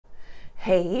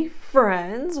Hey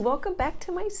friends, welcome back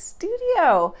to my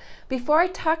studio. Before I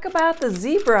talk about the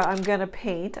zebra I'm going to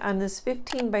paint on this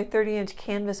 15 by 30 inch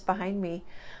canvas behind me,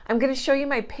 I'm going to show you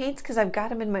my paints because I've got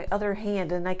them in my other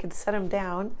hand and I can set them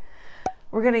down.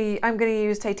 I'm going to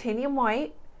use titanium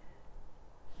white.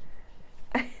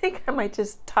 I think I might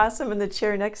just toss them in the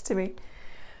chair next to me.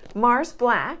 Mars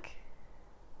black.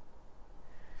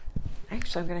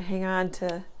 Actually, I'm going to hang on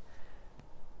to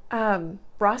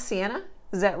raw sienna.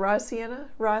 Is that raw sienna?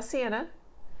 Raw sienna.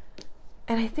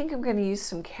 And I think I'm going to use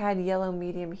some cad yellow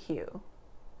medium hue.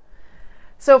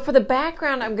 So for the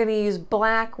background, I'm going to use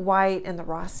black, white, and the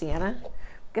raw sienna. I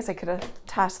guess I could have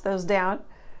tossed those down.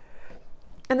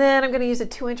 And then I'm going to use a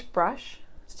 2-inch brush.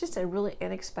 It's just a really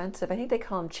inexpensive, I think they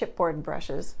call them chipboard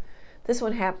brushes. This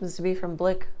one happens to be from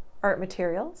Blick Art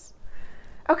Materials.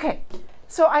 Okay,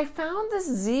 so I found this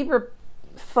zebra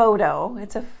photo.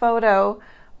 It's a photo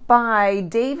by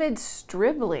David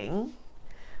Stribling.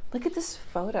 Look at this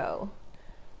photo.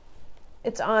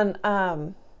 It's on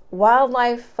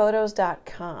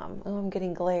wildlifephotos.com. Oh, I'm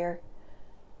getting glare.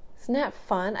 Isn't that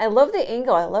fun? I love the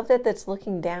angle. I love that that's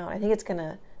looking down. I think it's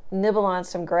gonna nibble on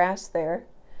some grass there.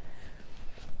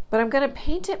 But I'm gonna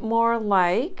paint it more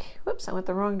like, whoops, I went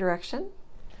the wrong direction.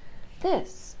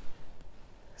 This.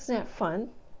 Isn't that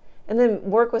fun? And then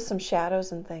work with some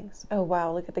shadows and things. Oh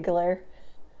wow, look at the glare.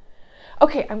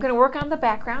 Okay, I'm going to work on the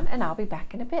background and I'll be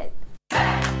back in a bit.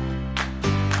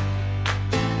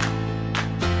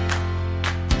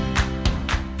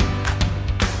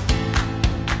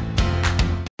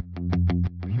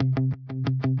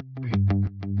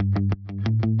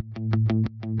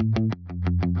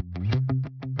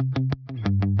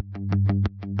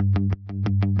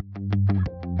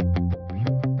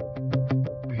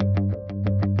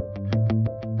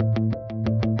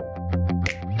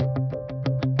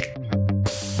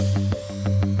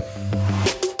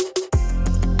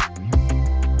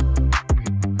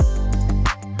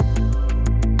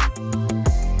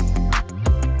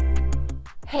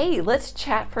 Hey, let's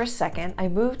chat for a second. I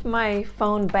moved my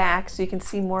phone back so you can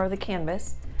see more of the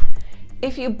canvas.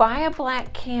 If you buy a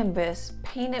black canvas,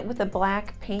 paint it with the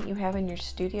black paint you have in your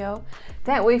studio.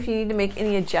 That way if you need to make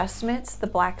any adjustments, the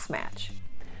blacks match.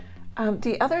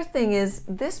 The other thing is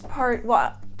this part,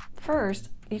 well, first,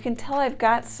 you can tell I've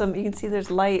got some, you can see there's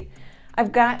light.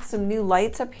 I've got some new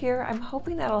lights up here. I'm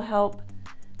hoping that'll help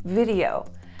video.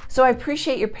 So I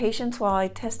appreciate your patience while I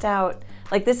test out,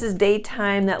 like this is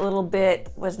daytime, that little bit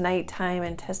was nighttime,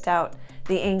 and test out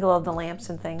the angle of the lamps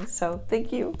and things. So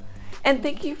thank you. And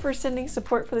thank you for sending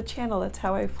support for the channel. That's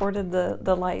how I afforded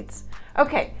the lights.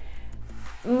 Okay,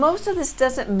 most of this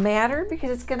doesn't matter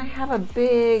because it's gonna have a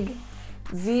big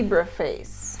zebra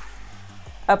face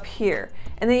up here.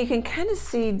 And then you can kind of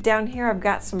see down here I've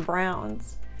got some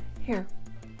browns. Here,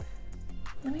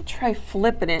 let me try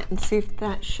flipping it and see if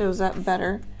that shows up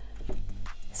better.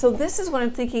 So this is what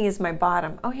I'm thinking is my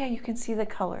bottom. Oh yeah, you can see the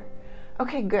color.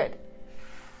 Okay, good.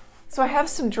 So I have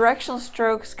some directional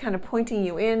strokes kind of pointing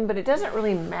you in, but it doesn't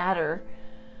really matter.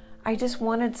 I just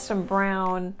wanted some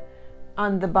brown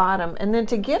on the bottom. And then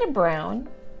to get a brown,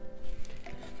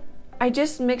 I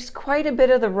just mixed quite a bit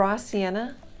of the raw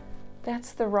sienna.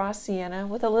 That's the raw sienna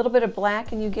with a little bit of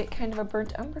black, and you get kind of a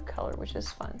burnt umber color, which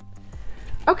is fun.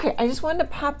 Okay, I just wanted to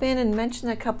pop in and mention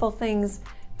a couple things.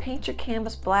 Paint your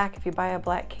canvas black if you buy a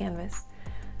black canvas.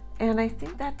 And I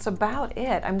think that's about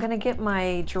it. I'm gonna get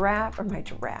my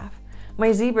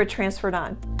my zebra transferred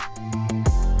on.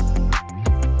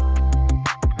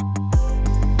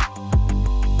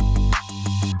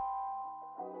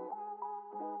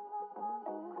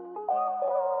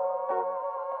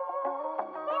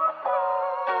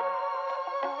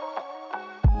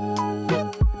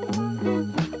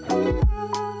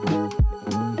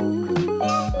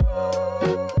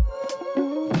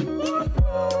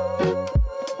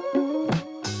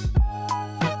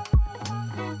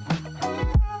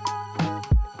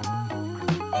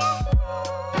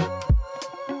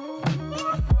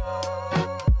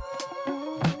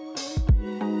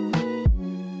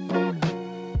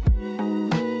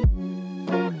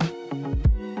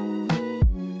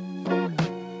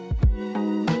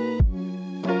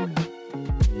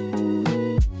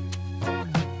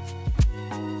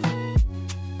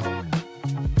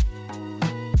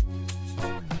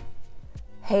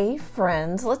 Hey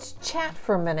friends, let's chat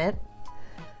for a minute.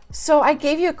 So I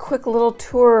gave you a quick little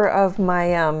tour of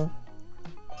my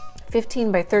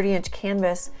 15 by 30 inch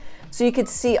canvas so you could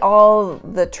see all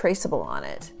the traceable on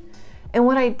it. And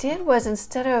what I did was,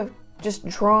 instead of just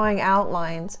drawing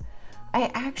outlines,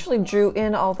 I actually drew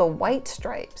in all the white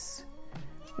stripes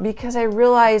because I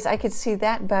realized I could see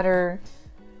that better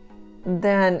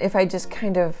than if I just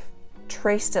kind of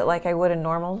traced it like I would a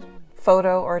normal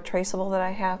photo or a traceable that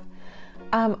I have.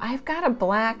 I've got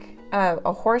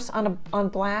a horse on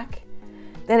black.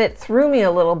 Then it threw me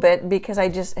a little bit because I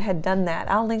just had done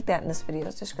that. I'll link that in this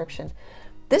video's description.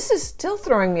 This is still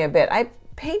throwing me a bit. I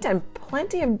paint on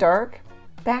plenty of dark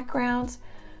backgrounds,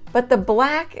 but the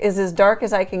black is as dark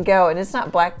as I can go, and it's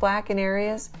not black in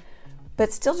areas,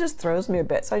 but still just throws me a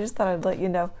bit. So I just thought I'd let you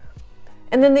know.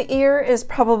 And then the ear is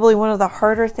probably one of the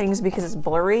harder things because it's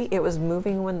blurry. It was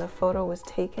moving when the photo was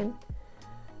taken.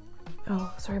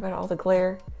 Oh, sorry about all the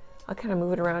glare. I'll kind of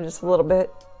move it around just a little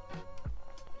bit.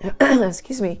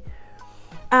 Excuse me.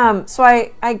 So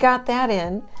I got that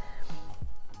in.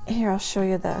 Here, I'll show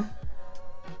you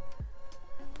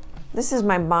this is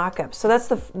my mock-up. So that's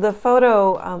the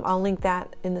photo. I'll link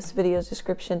that in this video's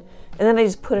description. And then I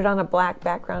just put it on a black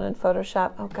background in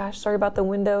Photoshop. Oh gosh, sorry about the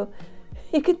window.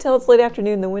 You can tell it's late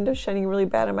afternoon. The window's shining really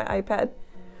bad on my iPad.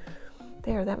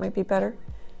 There, that might be better.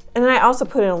 And then I also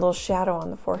put in a little shadow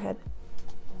on the forehead.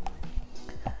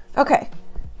 Okay,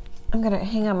 I'm gonna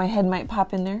hang on, my head might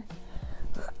pop in there.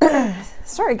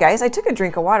 Sorry guys, I took a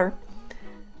drink of water.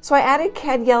 So I added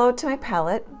cad yellow to my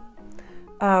palette,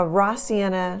 raw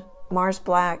sienna, Mars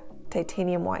black,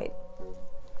 titanium white.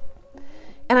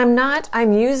 And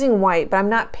I'm using white, but I'm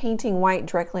not painting white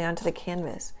directly onto the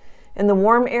canvas. In the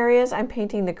warm areas, I'm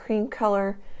painting the cream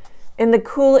color. In the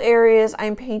cool areas,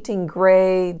 I'm painting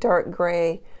gray, dark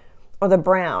gray, or the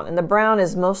brown. And the brown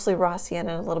is mostly raw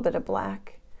sienna and a little bit of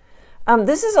black.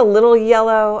 This is a little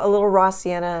yellow, a little raw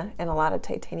sienna, and a lot of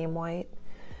titanium white.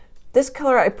 This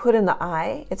color I put in the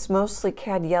eye. It's mostly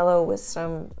cad yellow with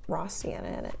some raw sienna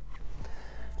in it.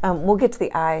 We'll get to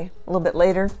the eye a little bit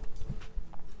later.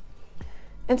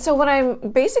 And so what I'm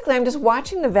just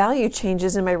watching the value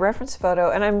changes in my reference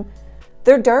photo, and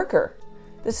they're darker.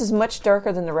 This is much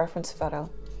darker than the reference photo.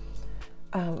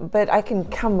 But I can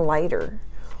come lighter.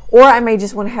 Or I may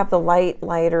just want to have the light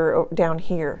lighter down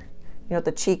here. You know,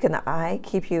 the cheek and the eye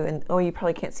keep you in, oh, you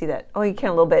probably can't see that. Oh, you can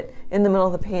a little bit in the middle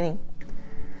of the painting.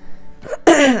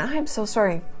 I'm so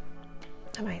sorry.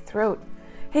 My throat.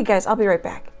 Hey guys, I'll be right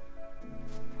back.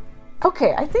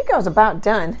 Okay, I think I was about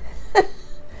done.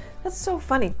 That's so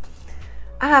funny.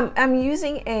 I'm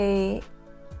using a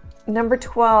number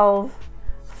 12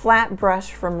 flat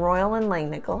brush from Royal and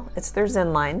Langnickel. It's their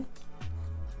Zen line.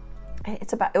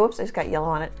 It's about, oops, I just got yellow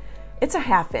on it. It's a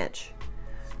 1/2 inch.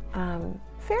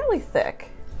 Fairly thick.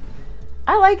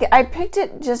 I like it. I picked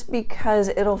it just because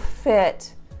it'll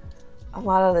fit a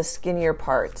lot of the skinnier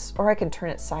parts, or I can turn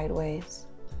it sideways.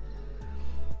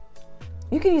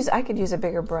 I could use a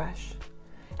bigger brush.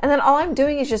 And then all I'm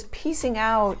doing is just piecing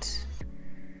out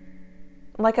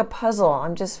like a puzzle.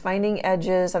 I'm just finding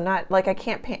edges. I'm not like, I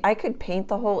can't paint, I could paint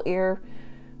the whole ear,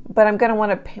 but I'm gonna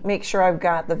wanna make sure I've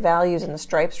got the values and the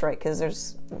stripes right, because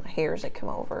there's hairs that come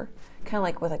over. Kind of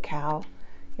like with a cow,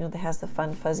 you know, that has the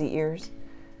fun fuzzy ears.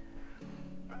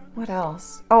 What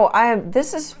else? Oh,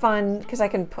 this is fun because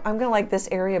I'm gonna like this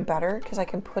area better because I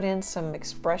can put in some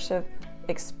expressive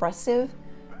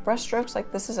brush strokes.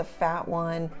 Like this is a fat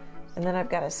one, and then I've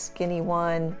got a skinny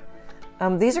one.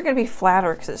 These are gonna be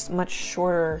flatter because it's much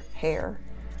shorter hair.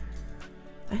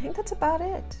 I think that's about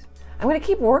it. I'm gonna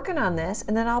keep working on this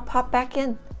and then I'll pop back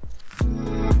in.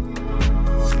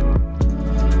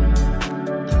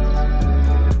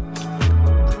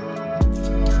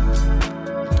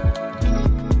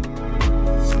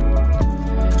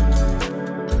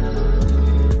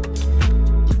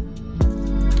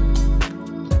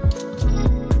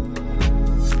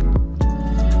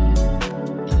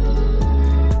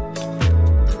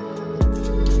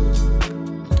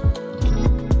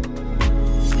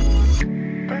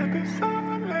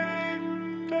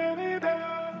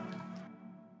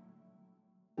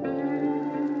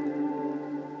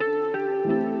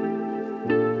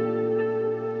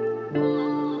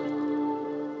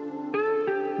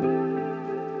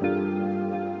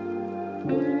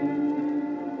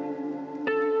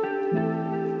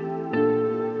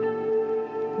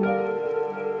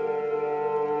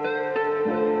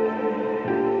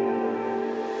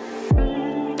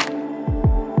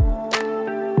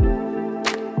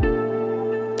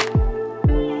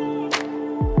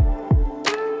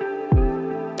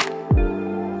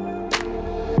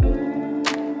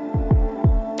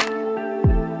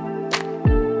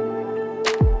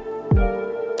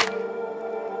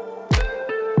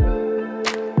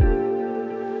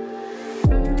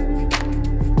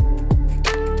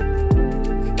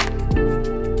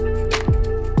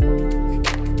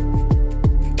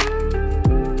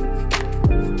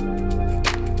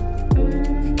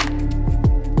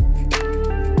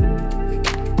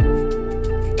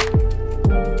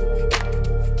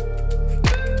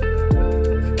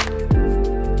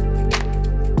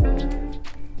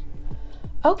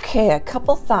 Okay, a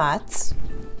couple thoughts.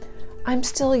 I'm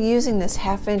still using this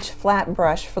 1/2-inch flat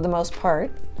brush for the most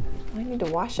part. I need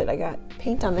to wash it. I got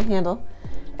paint on the handle.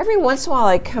 Every once in a while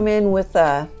I come in with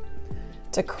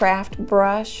it's a craft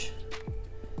brush.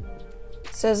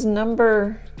 It says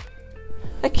number,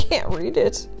 I can't read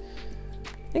it.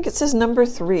 I think it says number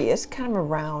 3. It's kind of a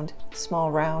round,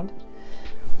 small round.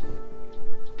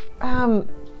 I'm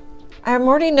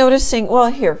already noticing,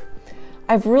 well here,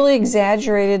 I've really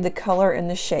exaggerated the color and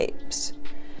the shapes.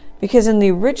 Because in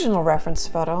the original reference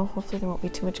photo, hopefully there won't be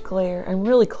too much glare, I'm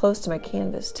really close to my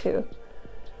canvas too.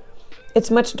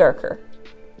 It's much darker.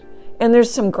 And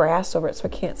there's some grass over it, so I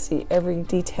can't see every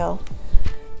detail.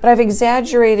 But I've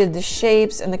exaggerated the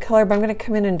shapes and the color, but I'm gonna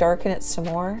come in and darken it some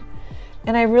more.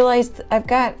 And I realized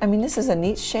this is a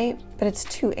neat shape, but it's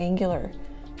too angular.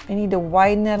 I need to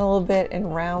widen that a little bit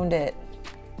and round it.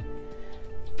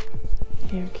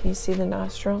 Here, can you see the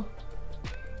nostril?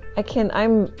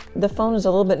 The phone is a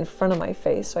little bit in front of my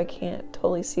face, so I can't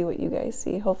totally see what you guys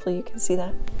see. Hopefully you can see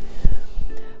that.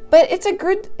 But it's a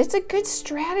good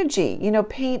strategy. You know,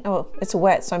 paint, oh, it's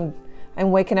wet, so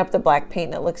I'm waking up the black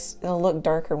paint and it'll look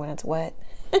darker when it's wet.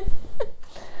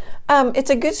 It's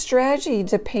a good strategy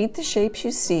to paint the shapes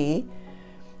you see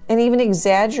and even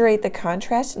exaggerate the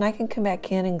contrast, and I can come back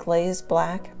in and glaze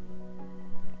black.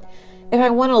 If I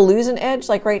want to lose an edge,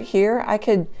 like right here, I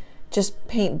could just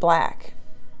paint black.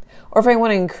 Or if I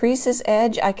want to increase this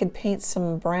edge, I could paint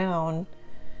some brown,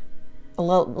 a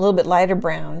little bit lighter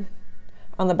brown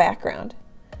on the background.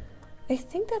 I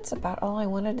think that's about all I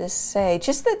wanted to say.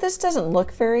 Just that this doesn't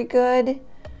look very good,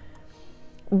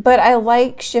 but I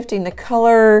like shifting the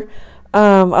color.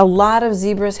 A lot of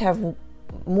zebras have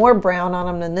more brown on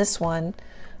them than this one,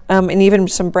 and even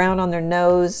some brown on their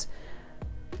nose.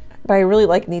 But I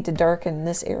really need to darken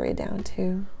this area down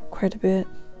too, quite a bit.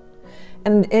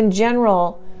 And in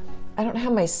general, I don't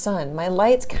have my sun. My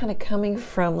light's kind of coming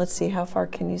from, let's see, how far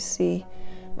can you see?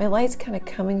 My light's kind of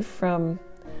coming from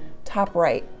top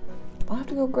right. I'll have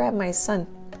to go grab my sun.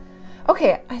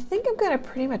 Okay, I think I'm gonna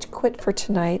pretty much quit for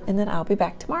tonight, and then I'll be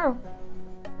back tomorrow.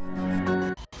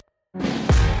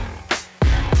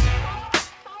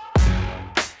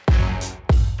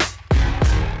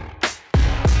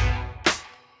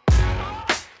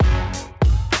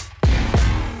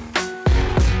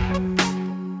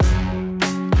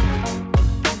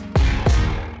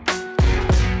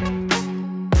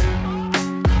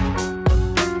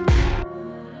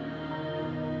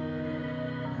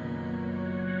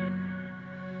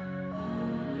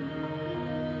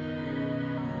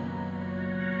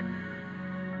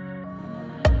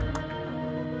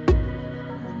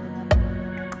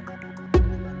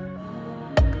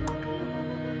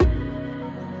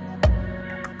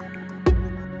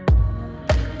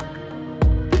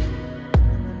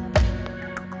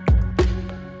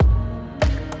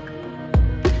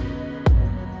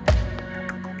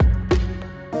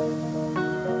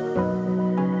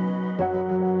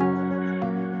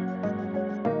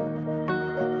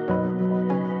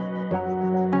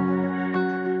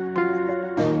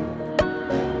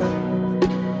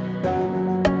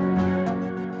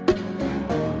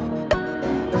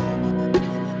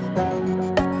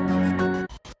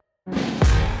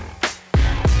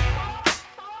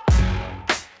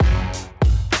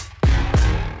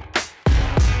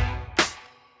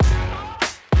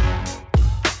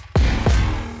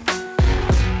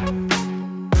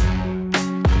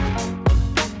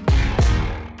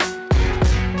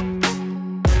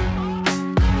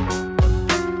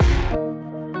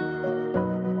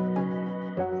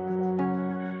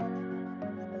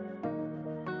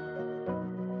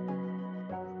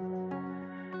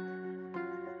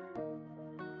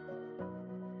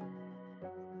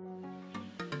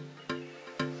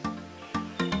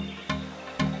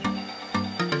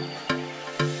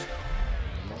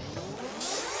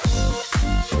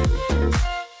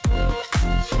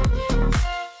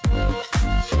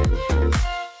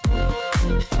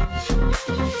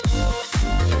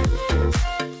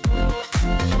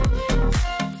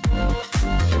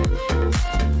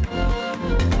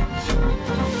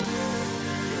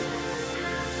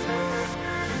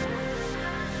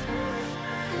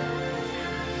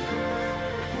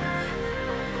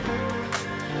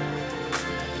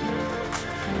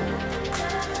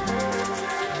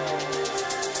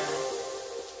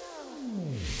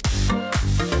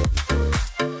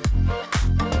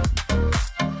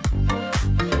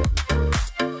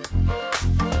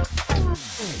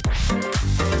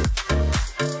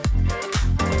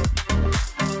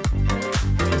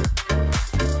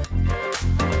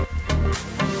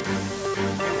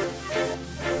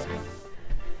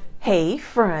 Hey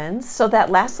friends, so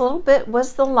that last little bit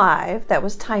was the live, that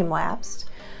was time-lapsed.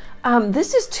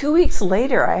 This is 2 weeks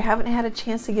later. I haven't had a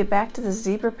chance to get back to the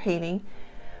zebra painting.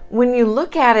 When you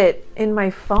look at it in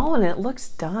my phone, it looks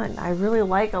done. I really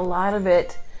like a lot of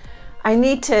it. I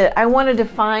want to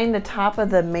define the top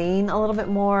of the mane a little bit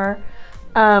more.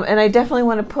 And I definitely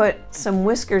want to put some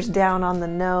whiskers down on the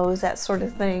nose, that sort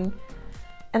of thing.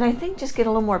 And I think just get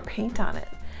a little more paint on it.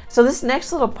 So this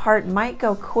next little part might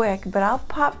go quick, but I'll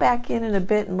pop back in a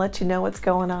bit and let you know what's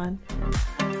going on.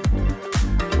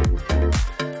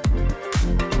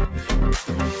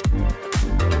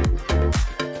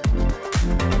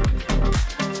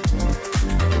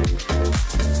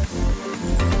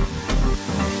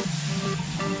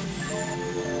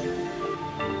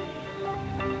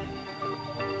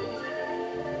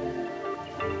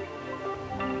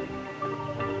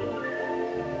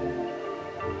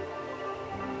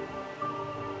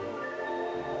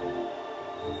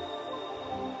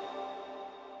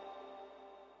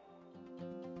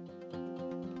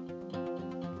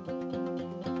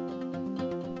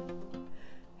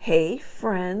 Hey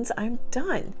friends, I'm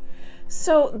done.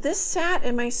 So this sat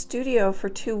in my studio for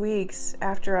 2 weeks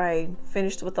after I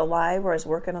finished with the live where I was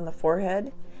working on the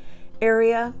forehead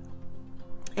area.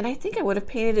 And I think I would have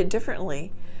painted it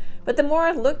differently. But the more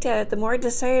I looked at it, the more I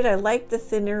decided I liked the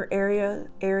thinner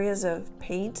areas of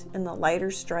paint and the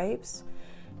lighter stripes.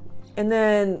 And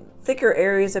then thicker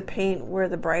areas of paint where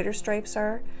the brighter stripes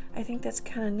are. I think that's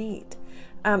kind of neat.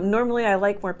 Normally I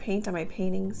like more paint on my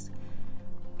paintings.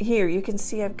 Here you can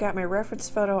see I've got my reference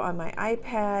photo on my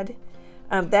iPad.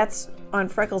 That's on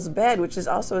Freckles' bed, which is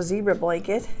also a zebra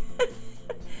blanket.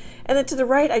 And then to the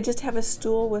right I just have a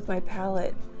stool with my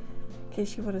palette, in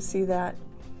case you want to see that.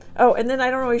 Oh, and then I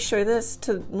don't always show you this,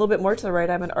 a little bit more to the right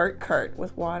I have an art cart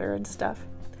with water and stuff.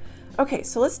 Okay,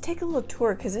 so let's take a little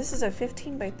tour because this is a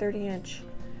 15 by 30 inch.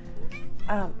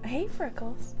 Hey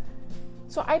Freckles.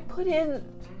 So I put in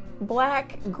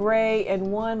black, gray,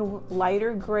 and one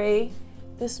lighter gray.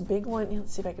 This big one,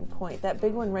 let's see if I can point. That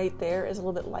big one right there is a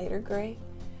little bit lighter gray,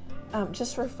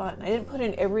 just for fun. I didn't put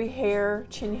in every hair,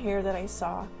 chin hair that I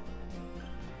saw.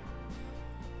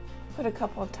 Put a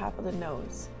couple on top of the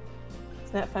nose.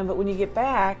 It's not fun, but when you get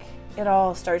back, it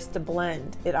all starts to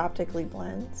blend. It optically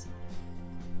blends.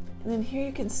 And then here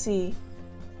you can see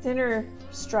thinner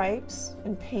stripes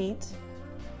and paint,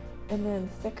 and then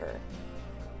thicker.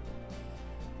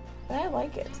 But I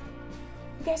like it.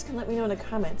 You guys can let me know in the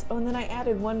comments. Oh, and then I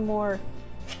added one more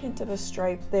hint of a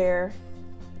stripe there.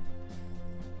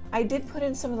 I did put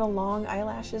in some of the long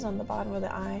eyelashes on the bottom of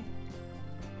the eye.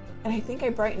 And I think I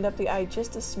brightened up the eye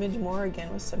just a smidge more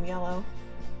again with some yellow.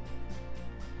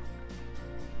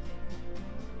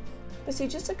 But see,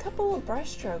 just a couple of brush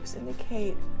strokes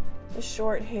indicate the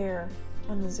short hair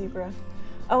on the zebra.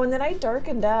 Oh, and then I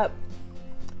darkened up.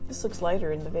 This looks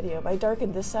lighter in the video, but I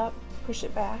darkened this up, push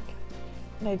it back.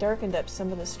 And I darkened up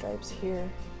some of the stripes here.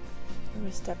 I'm going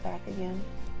to step back again.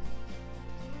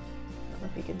 I don't know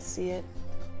if you can see it.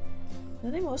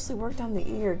 And then I mostly worked on the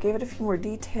ear, gave it a few more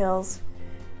details,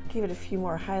 gave it a few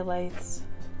more highlights.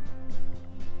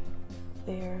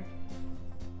 There.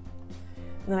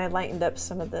 And then I lightened up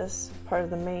some of this part of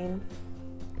the mane.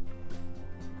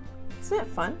 Isn't that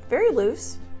fun? Very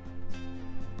loose.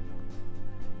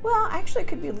 Well, actually it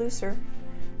could be looser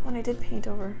when I did paint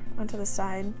over onto the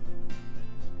side.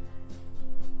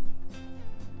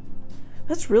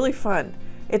 That's really fun.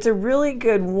 It's a really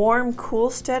good warm, cool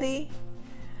steady,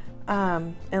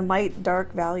 and light,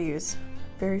 dark values.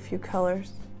 Very few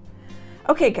colors.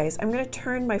 Okay guys, I'm gonna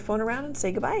turn my phone around and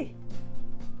say goodbye.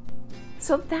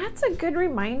 So that's a good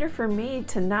reminder for me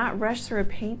to not rush through a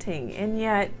painting, and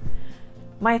yet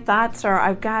my thoughts are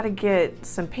I've got to get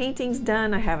some paintings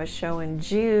done. I have a show in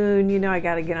June, you know, I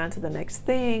got to get on to the next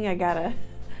thing. I gotta.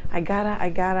 I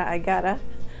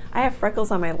have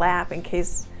Freckles on my lap in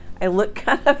case I look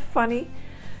kind of funny.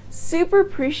 Super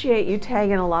appreciate you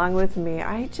tagging along with me.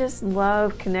 I just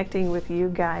love connecting with you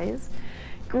guys.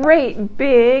 Great,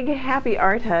 big, happy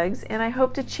art hugs, and I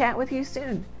hope to chat with you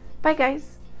soon. Bye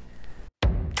guys.